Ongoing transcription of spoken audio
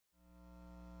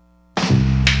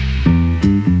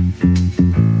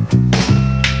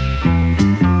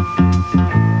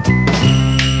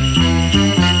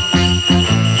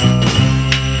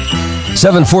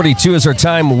7:42 is our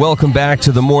time. Welcome back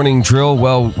to the morning drill.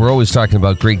 Well, we're always talking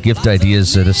about great gift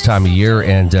ideas at this time of year,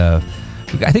 and I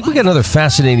think we got another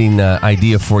fascinating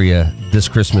idea for you this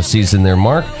Christmas season there,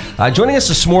 Mark. Joining us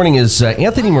this morning is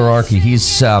Anthony Mirarchi.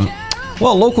 He's a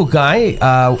local guy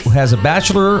who has a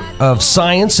Bachelor of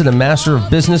Science and a Master of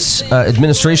Business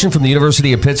Administration from the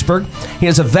University of Pittsburgh. He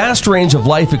has a vast range of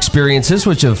life experiences,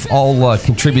 which have all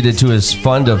contributed to his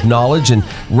fund of knowledge and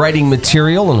writing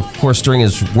material. And, of course, during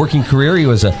his working career, he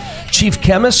was a chief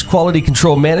chemist, quality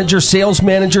control manager, sales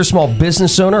manager, small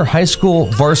business owner, high school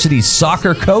varsity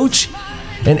soccer coach,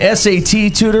 an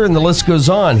SAT tutor, and the list goes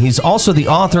on. He's also the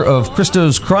author of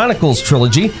Christos Chronicles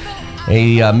trilogy,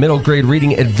 a middle grade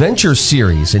reading adventure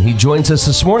series, and he joins us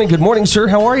this morning. Good morning, sir.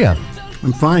 How are you?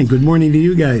 I'm fine. Good morning to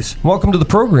you guys. Welcome to the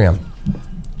program.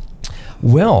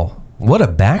 Well, what a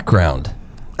background.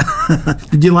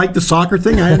 Did you like the soccer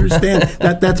thing? I understand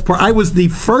that's part. I was the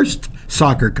first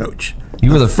soccer coach.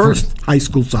 You were the first high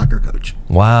school soccer coach.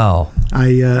 Wow.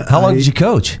 How long did you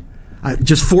coach?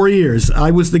 Just 4 years. I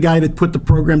was the guy that put the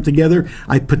program together.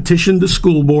 I petitioned the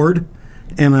school board.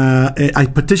 And I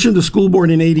petitioned the school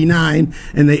board in '89,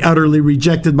 and they utterly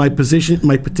rejected my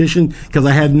petition because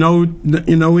I had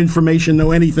no information,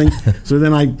 no anything. So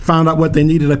then I found out what they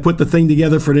needed. I put the thing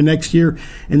together for the next year,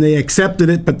 and they accepted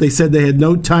it, but they said they had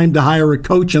no time to hire a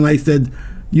coach. And I said,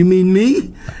 "You mean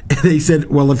me?" And they said,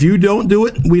 "Well, if you don't do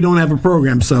it, we don't have a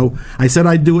program." So I said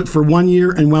I'd do it for 1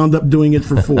 year and wound up doing it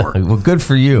for 4. Well, good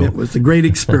for you. It was a great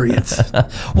experience.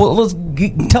 Well,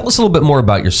 tell us a little bit more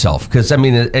about yourself, because, I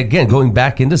mean, again, going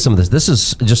back into some of this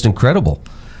is just incredible.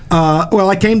 Well,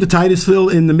 I came to Titusville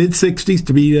in the mid-'60s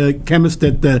to be a chemist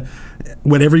at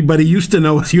what everybody used to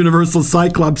know as Universal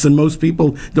Cyclops, and most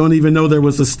people don't even know there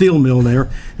was a steel mill there.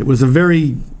 It was a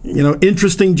very,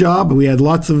 interesting job. We had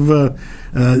lots of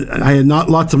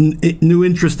new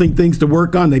interesting things to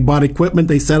work on. They bought equipment.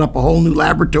 They set up a whole new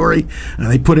laboratory.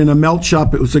 They put in a melt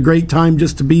shop. It was a great time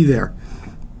just to be there.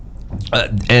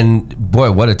 And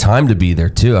boy, what a time to be there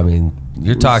too. I mean,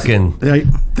 you're talking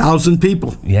 1,000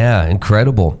 people. Yeah,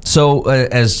 incredible. So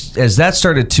as that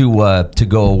started to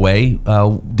go away,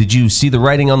 did you see the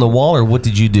writing on the wall, or what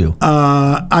did you do?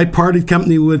 I parted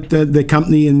company with the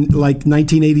company in like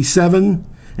 1987,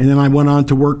 and then I went on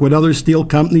to work with other steel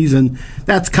companies, and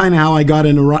that's kind of how I got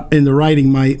into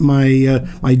writing.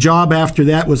 My job after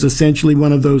that was essentially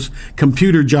one of those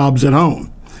computer jobs at home.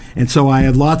 And so I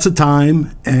had lots of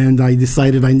time, and I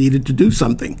decided I needed to do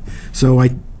something. So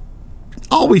I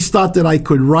always thought that I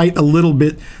could write a little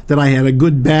bit, that I had a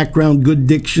good background, good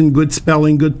diction, good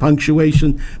spelling, good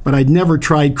punctuation, but I'd never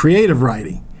tried creative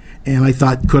writing. And I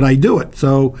thought, could I do it?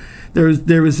 So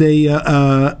there was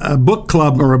a book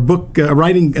club, or a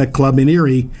writing club in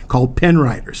Erie called Pen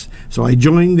Writers. So I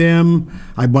joined them.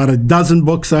 I bought a dozen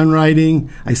books on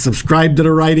writing. I subscribed to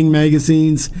the writing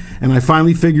magazines, and I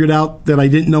finally figured out that I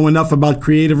didn't know enough about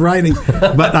creative writing,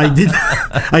 but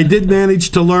I did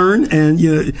manage to learn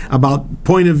about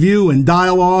point of view and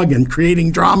dialogue and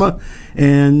creating drama,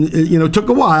 and it took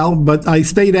a while, but I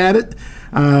stayed at it.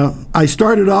 I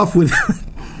started off with.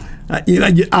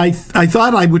 I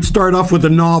thought I would start off with a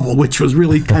novel, which was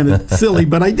really kind of silly,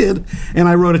 but I did. And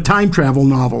I wrote a time travel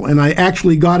novel, and I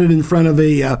actually got it in front of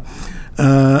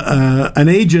an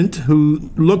agent who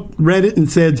read it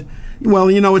and said, "Well,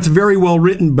 it's very well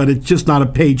written, but it's just not a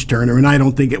page turner, and I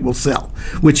don't think it will sell,"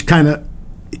 which kind of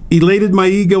elated my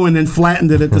ego and then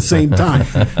flattened it at the same time.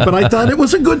 But I thought it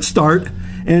was a good start.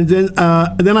 And then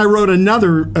I wrote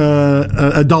another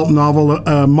adult novel,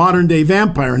 a modern-day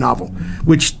vampire novel,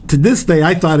 which to this day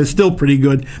I thought is still pretty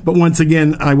good. But once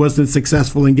again, I wasn't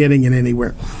successful in getting it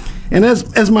anywhere. And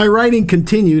as my writing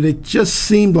continued, it just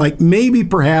seemed like maybe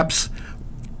perhaps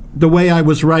the way I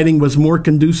was writing was more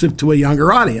conducive to a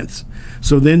younger audience.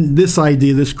 So then this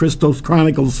idea, this Christos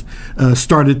Chronicles,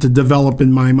 started to develop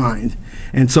in my mind.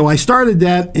 And so I started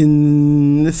that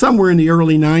somewhere in the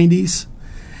early 90s.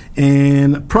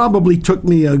 And probably took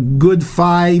me a good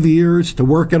 5 years to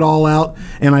work it all out.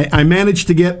 And I managed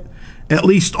to get at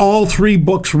least all 3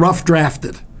 books rough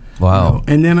drafted. Wow.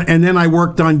 And then I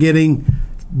worked on getting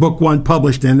book 1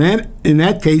 published. And in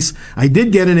that case, I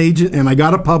did get an agent, and I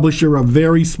got a publisher, a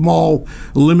very small,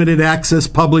 limited access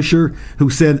publisher, who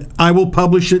said, "I will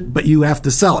publish it, but you have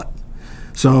to sell it."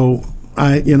 So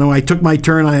I took my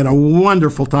turn. I had a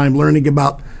wonderful time learning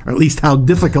about, or at least how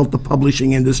difficult the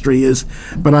publishing industry is.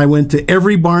 But I went to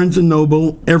every Barnes &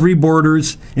 Noble, every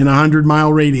Borders in a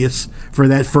 100-mile radius for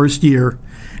that first year.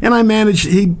 And I managed,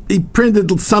 he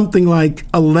printed something like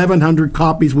 1,100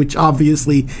 copies, which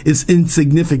obviously is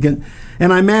insignificant.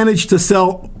 And I managed to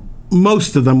sell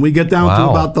most of them. We get down to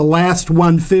about the last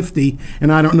 150.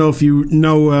 And I don't know if you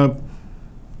know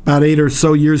about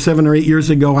 7 or 8 years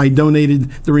ago, I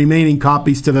donated the remaining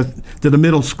copies to the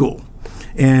middle school.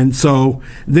 And so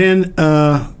then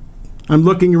I'm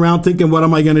looking around thinking, what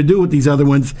am I going to do with these other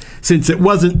ones? Since it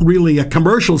wasn't really a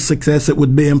commercial success, it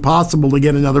would be impossible to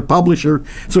get another publisher.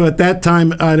 So at that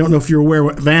time, I don't know if you're aware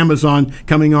of Amazon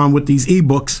coming on with these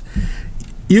ebooks.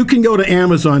 You can go to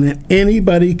Amazon and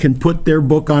anybody can put their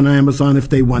book on Amazon if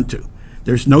they want to.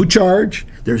 There's no charge.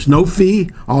 There's no fee.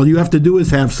 All you have to do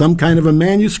is have some kind of a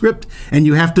manuscript, and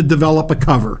you have to develop a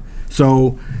cover.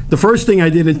 So the first thing I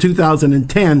did in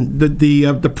 2010,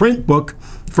 the print book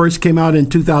first came out in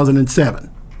 2007.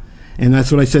 And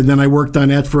that's what I said. Then I worked on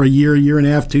that for a year and a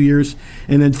half, 2 years,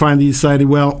 and then finally decided,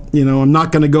 well, I'm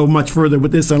not going to go much further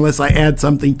with this unless I add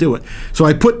something to it. So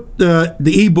I put the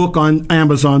ebook on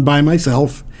Amazon by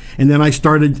myself, and then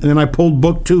I pulled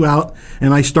book 2 out,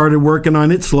 and I started working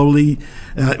on it slowly.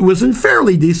 It was in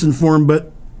fairly decent form,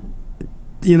 but,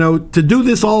 to do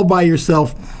this all by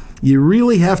yourself, you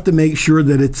really have to make sure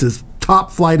that it's as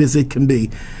top flight as it can be.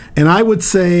 And I would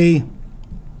say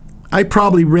I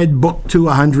probably read book 2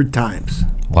 100 times.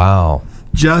 Wow.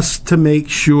 Just to make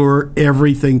sure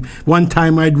everything. One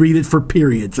time I'd read it for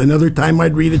periods. Another time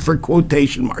I'd read it for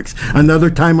quotation marks. Another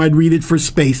time I'd read it for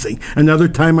spacing. Another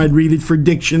time I'd read it for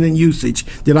diction and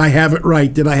usage. Did I have it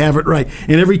right? Did I have it right?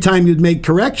 And every time you'd make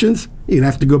corrections, you'd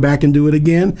have to go back and do it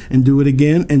again, and do it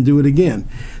again, and do it again.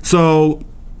 So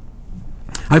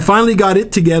I finally got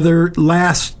it together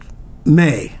last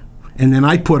May, and then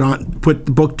I put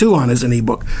book 2 on as an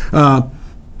ebook.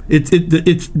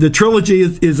 The trilogy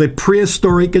is a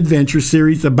prehistoric adventure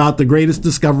series about the greatest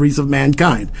discoveries of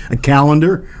mankind: a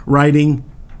calendar, writing,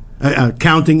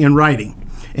 counting, and writing.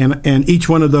 And each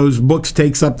one of those books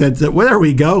takes up that. Well, there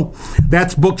we go.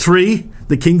 That's book 3,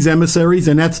 The King's Emissaries,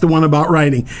 and that's the one about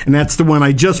writing, and that's the one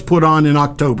I just put on in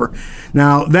October.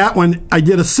 Now, that one, I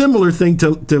did a similar thing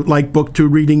to like book 2,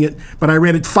 reading it, but I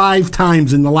read it 5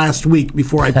 times in the last week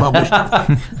before I published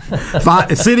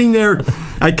it. Sitting there,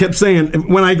 I kept saying,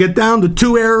 when I get down to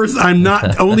 2 errors,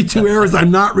 only 2 errors,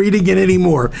 I'm not reading it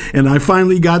anymore. And I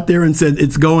finally got there and said,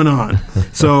 it's going on.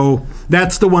 So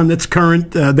that's the one that's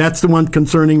current. That's the one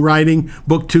concerning writing.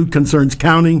 Book 2 concerns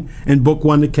counting, and book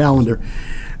 1, the calendar.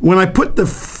 When I put the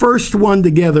first one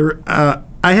together,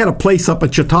 I had a place up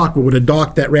at Chautauqua with a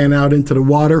dock that ran out into the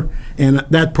water, and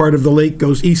that part of the lake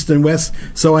goes east and west.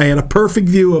 So I had a perfect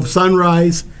view of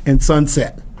sunrise and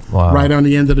sunset. Wow. Right on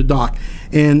the end of the dock.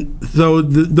 And so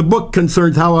the book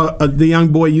concerns how the young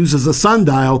boy uses a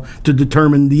sundial to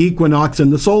determine the equinox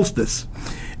and the solstice.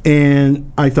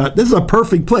 And I thought, this is a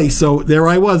perfect place. So there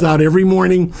I was out every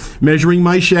morning measuring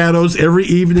my shadows, every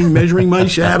evening measuring my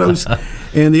shadows.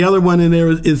 And the other one in there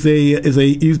is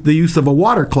the use of a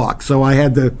water clock. So I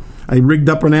rigged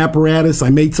up an apparatus. I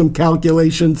made some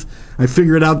calculations. I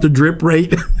figured out the drip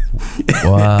rate.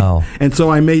 Wow. And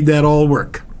so I made that all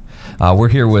work. We're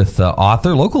here with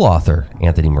local author,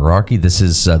 Anthony Mirarchi. This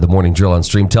is the Morning Drill on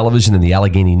Stream Television and the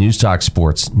Allegheny News Talk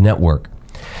Sports Network.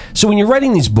 So when you're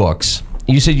writing these books,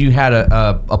 you said you had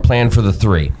a plan for the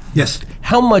 3. Yes.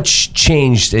 How much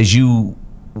changed as you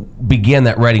began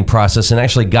that writing process and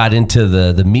actually got into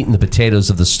the meat and the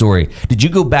potatoes of the story? Did you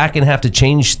go back and have to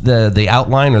change the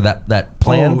outline or that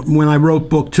plan? Oh, when I wrote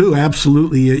book 2,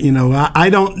 absolutely. I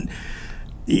don't...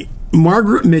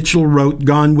 Margaret Mitchell wrote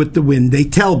Gone with the Wind. They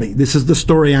tell me, this is the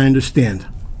story I understand,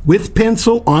 with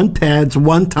pencil on pads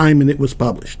one time, and it was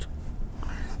published.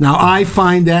 Now, I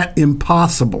find that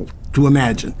impossible to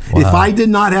imagine. Wow. If I did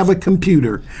not have a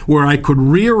computer where I could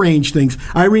rearrange things,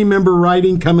 I remember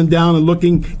writing, coming down and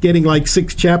looking, getting like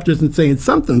 6 chapters and saying,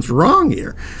 something's wrong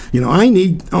here. I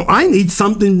need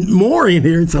something more in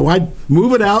here. And so I'd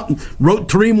move it out and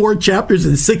wrote 3 more chapters,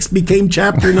 and 6 became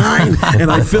chapter 9, and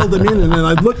I filled them in, and then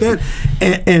I'd look at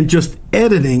and just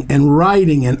editing and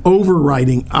writing and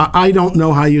overwriting. I don't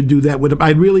know how you do that. I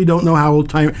really don't know how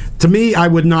to me, I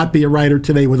would not be a writer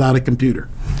today without a computer.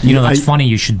 It's funny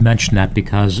you should mention that,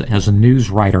 because as a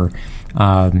news writer,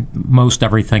 most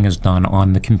everything is done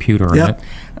on the computer. Yep.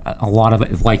 And a lot of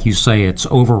it, like you say, it's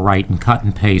overwrite and cut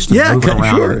and paste and move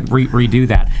around sure. and redo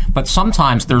that. But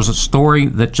sometimes there's a story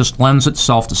that just lends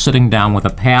itself to sitting down with a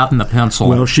pad and a pencil.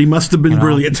 Well, she must have been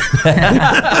brilliant.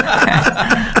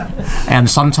 And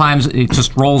sometimes it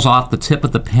just rolls off the tip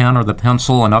of the pen or the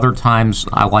pencil, and other times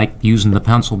I like using the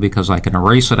pencil because I can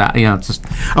erase it out. It's just,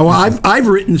 I've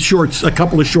written a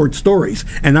couple of short stories,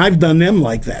 and I've done them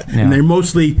like that, and they're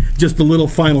mostly just a little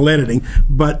final editing.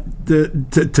 But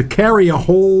to carry a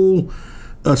whole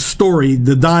a story,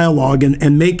 the dialogue,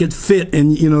 and make it fit.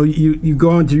 And you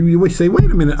go on to, you always say, wait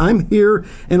a minute, I'm here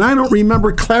and I don't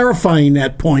remember clarifying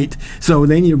that point. So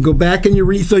then you go back and you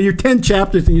read, so you're 10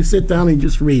 chapters and you sit down and you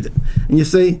just read it and you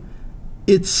say,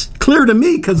 it's clear to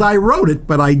me because I wrote it,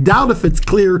 but I doubt if it's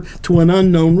clear to an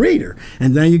unknown reader.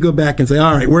 And then you go back and say,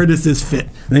 all right, where does this fit?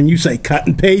 And then you say cut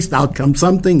and paste, out comes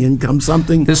something, in comes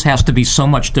something. This has to be so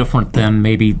much different than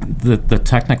maybe the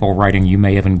technical writing you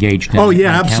may have engaged in. Oh,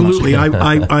 yeah, absolutely.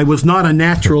 I was not a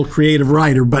natural creative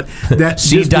writer, but that...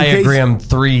 See diagram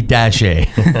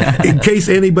 3-A. In case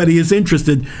anybody is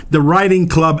interested, the writing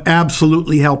club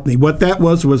absolutely helped me. What that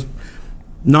was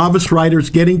novice writers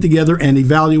getting together and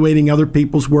evaluating other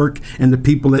people's work, and the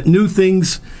people that knew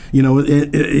things,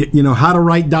 how to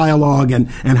write dialogue and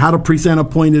how to present a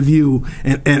point of view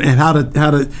and how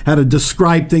to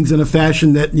describe things in a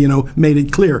fashion that made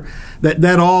it clear.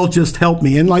 That all just helped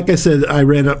me. And like I said, I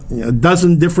read a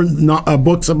dozen different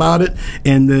books about it,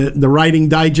 and the Writing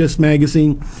Digest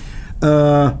magazine.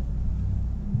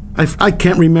 I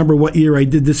can't remember what year I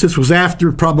did this. This was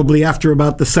probably after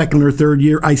about the second or third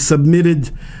year. I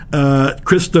submitted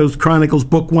Christo's Chronicles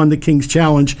Book 1, The King's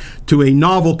Challenge, to a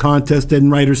novel contest in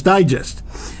Writer's Digest.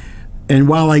 And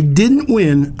while I didn't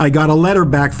win, I got a letter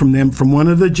back from them, from one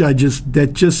of the judges,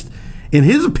 that just, in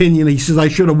his opinion, he says I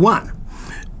should have won.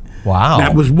 Wow.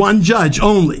 That was one judge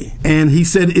only. And he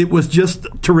said it was just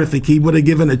terrific. He would have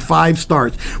given it 5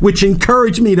 stars, which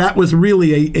encouraged me. That was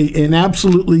really an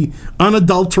absolutely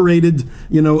unadulterated,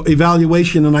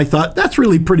 evaluation. And I thought, that's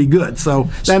really pretty good. So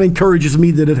that encourages me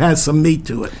that it has some meat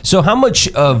to it. So how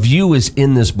much of you is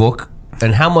in this book,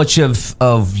 and how much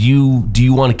of you do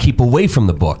you want to keep away from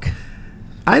the book?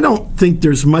 I don't think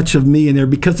there's much of me in there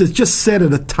because it's just set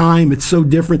at a time. It's so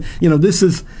different.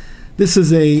 This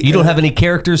is a... You don't have any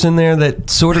characters in there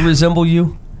that sort of resemble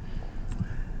you?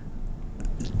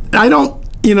 I don't,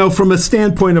 from a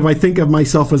standpoint of, I think of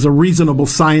myself as a reasonable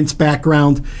science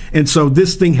background, and so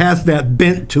this thing has that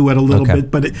bent to it a little bit,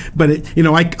 but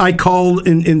I call,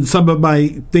 in some of my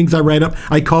things I write up,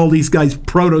 I call these guys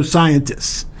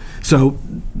proto-scientists. So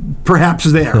perhaps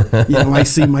there, I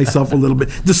see myself a little bit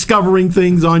discovering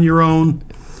things on your own,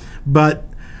 but...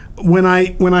 When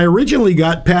I originally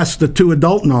got past the 2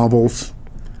 adult novels,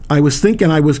 I was thinking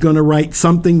I was going to write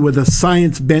something with a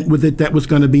science bent with it that was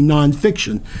going to be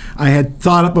nonfiction. I had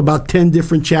thought up about 10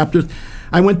 different chapters.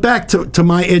 I went back to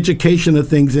my education of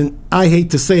things, and I hate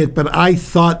to say it, but I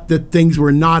thought that things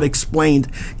were not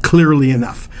explained clearly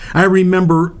enough. I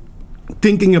remember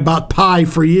thinking about pi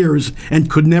for years and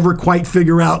could never quite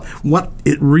figure out what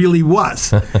it really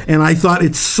was. And I thought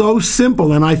it's so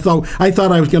simple. And I thought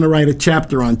I was going to write a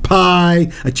chapter on pi,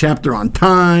 a chapter on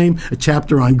time, a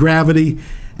chapter on gravity.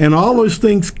 And all those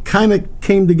things kind of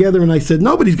came together, and I said,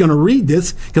 nobody's going to read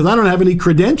this because I don't have any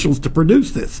credentials to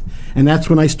produce this. And that's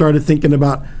when I started thinking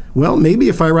about, well, maybe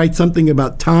if I write something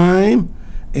about time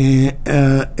and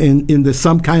into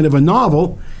some kind of a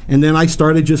novel. And then I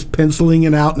started just penciling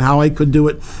it out and how I could do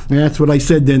it. And that's what I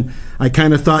said then. I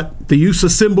kind of thought the use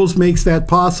of symbols makes that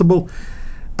possible.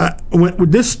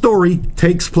 This story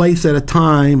takes place at a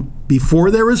time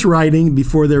before there is writing,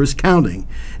 before there is counting.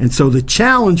 And so the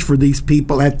challenge for these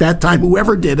people at that time,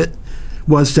 whoever did it,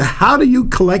 was to how do you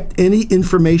collect any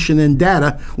information and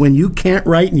data when you can't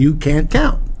write and you can't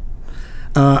count?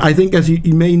 I think, as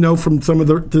you may know from some of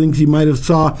the things you might have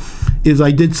saw, is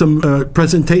I did some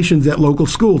presentations at local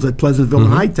schools at Pleasantville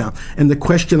and Hightown. And the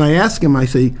question I asked him, I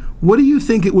say, what do you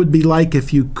think it would be like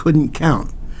if you couldn't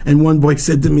count? And one boy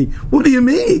said to me, what do you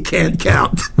mean you can't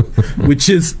count? Which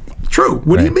is true.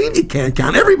 What do you mean you can't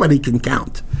count? Everybody can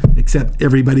count, except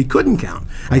everybody couldn't count.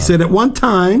 I said at one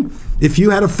time, if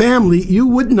you had a family, you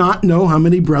would not know how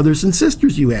many brothers and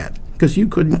sisters you had because you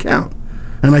couldn't count.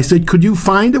 And I said, could you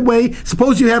find a way,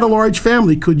 suppose you had a large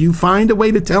family, could you find a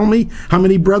way to tell me how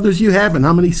many brothers you have and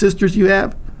how many sisters you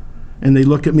have? And they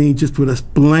look at me just with a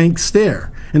blank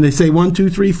stare. And they say 1, 2,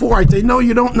 3, 4. I say, no,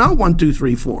 you don't know 1, 2,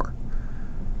 3, 4.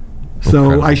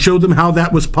 So I showed them how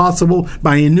that was possible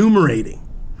by enumerating.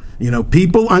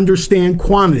 People understand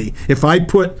quantity. If I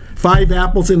put 5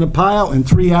 apples in a pile and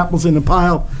 3 apples in a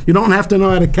pile, you don't have to know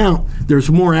how to count.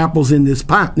 There's more apples in this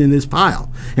pile.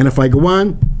 And if I go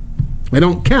on, I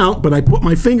don't count, but I put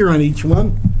my finger on each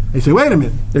one. I say, wait a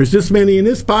minute, there's this many in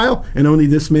this pile and only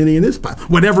this many in this pile.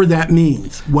 Whatever that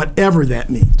means.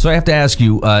 So I have to ask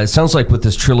you, it sounds like with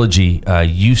this trilogy,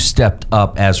 you stepped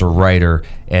up as a writer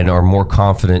and are more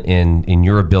confident in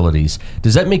your abilities.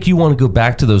 Does that make you want to go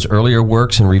back to those earlier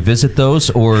works and revisit those,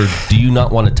 or do you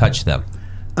not want to touch them?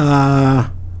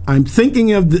 I'm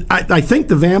thinking of I think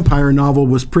the vampire novel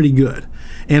was pretty good.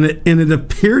 And it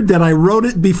appeared that I wrote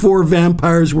it before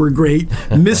vampires were great,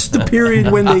 missed the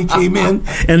period when they came in,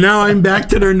 and now I'm back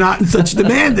to they're not in such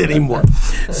demand anymore.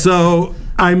 So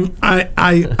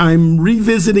I'm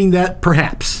revisiting that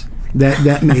perhaps.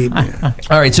 That may.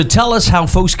 All right, so tell us how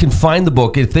folks can find the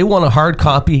book. If they want a hard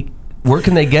copy, where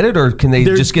can they get it, or can they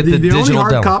just get the digital only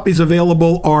hard download? Copies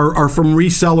available are from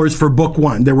resellers for book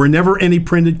 1. There were never any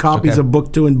printed copies of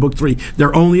book 2 and book 3.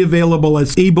 They're only available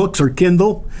as ebooks or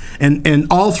Kindle, and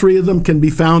all 3 of them can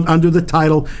be found under the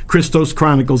title Christos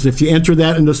Chronicles. If you enter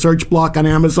that in the search block on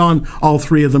Amazon, all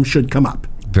 3 of them should come up.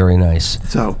 Very nice.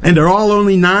 So, and they're all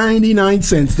only 99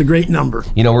 cents, the great number.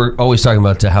 You know, we're always talking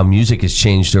about how music has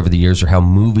changed over the years, or how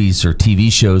movies or TV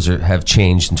shows have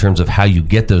changed in terms of how you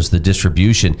get the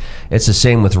distribution. It's the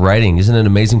same with writing. Isn't it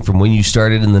amazing from when you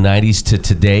started in the 90s to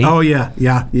today? Oh, yeah.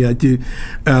 Dude.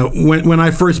 When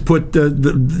I first put,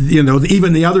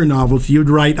 even the other novels, you'd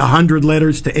write 100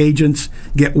 letters to agents,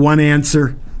 get 1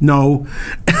 answer, no.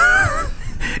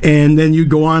 And then you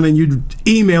go on and you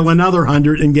email another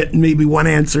 100 and get maybe 1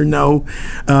 answer, no.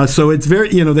 So it's very,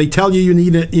 they tell you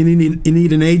need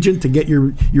an agent to get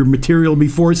your material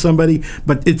before somebody,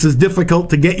 but it's as difficult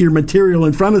to get your material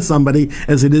in front of somebody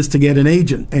as it is to get an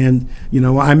agent. And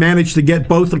I managed to get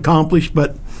both accomplished,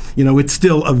 but it's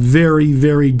still a very,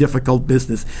 very difficult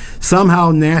business.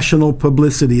 Somehow national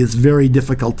publicity is very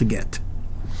difficult to get.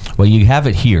 Well, you have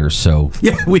it here, so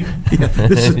more.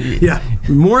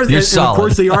 You're and solid. Of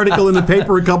course, the article in the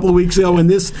paper a couple of weeks ago, and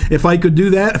this. If I could do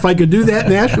that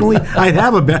nationally,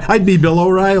 I'd be Bill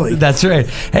O'Reilly. That's right.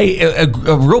 Hey,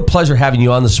 a real pleasure having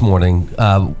you on this morning.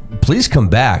 Please come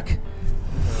back.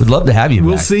 We'd love to have you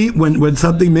We'll back. see when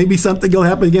maybe something will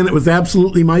happen again. It was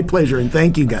absolutely my pleasure, and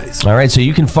thank you guys. All right, so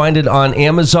you can find it on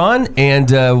Amazon, and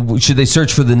should they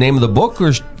search for the name of the book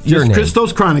or your name?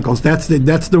 Christos Chronicles. That's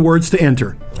the words to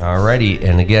enter. All righty,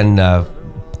 and again,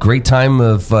 great time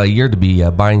of year to be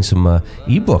buying some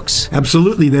ebooks.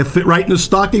 Absolutely, they fit right in a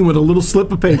stocking with a little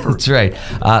slip of paper. That's right.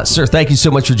 Sir, thank you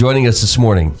so much for joining us this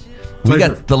morning. We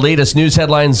Pleasure. got the latest news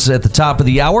headlines at the top of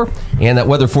the hour and that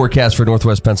weather forecast for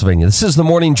Northwest Pennsylvania. This is the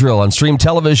Morning Drill on Stream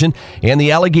Television and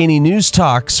the Allegheny News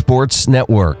Talk Sports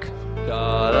Network.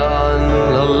 Got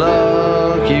on a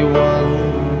lucky one.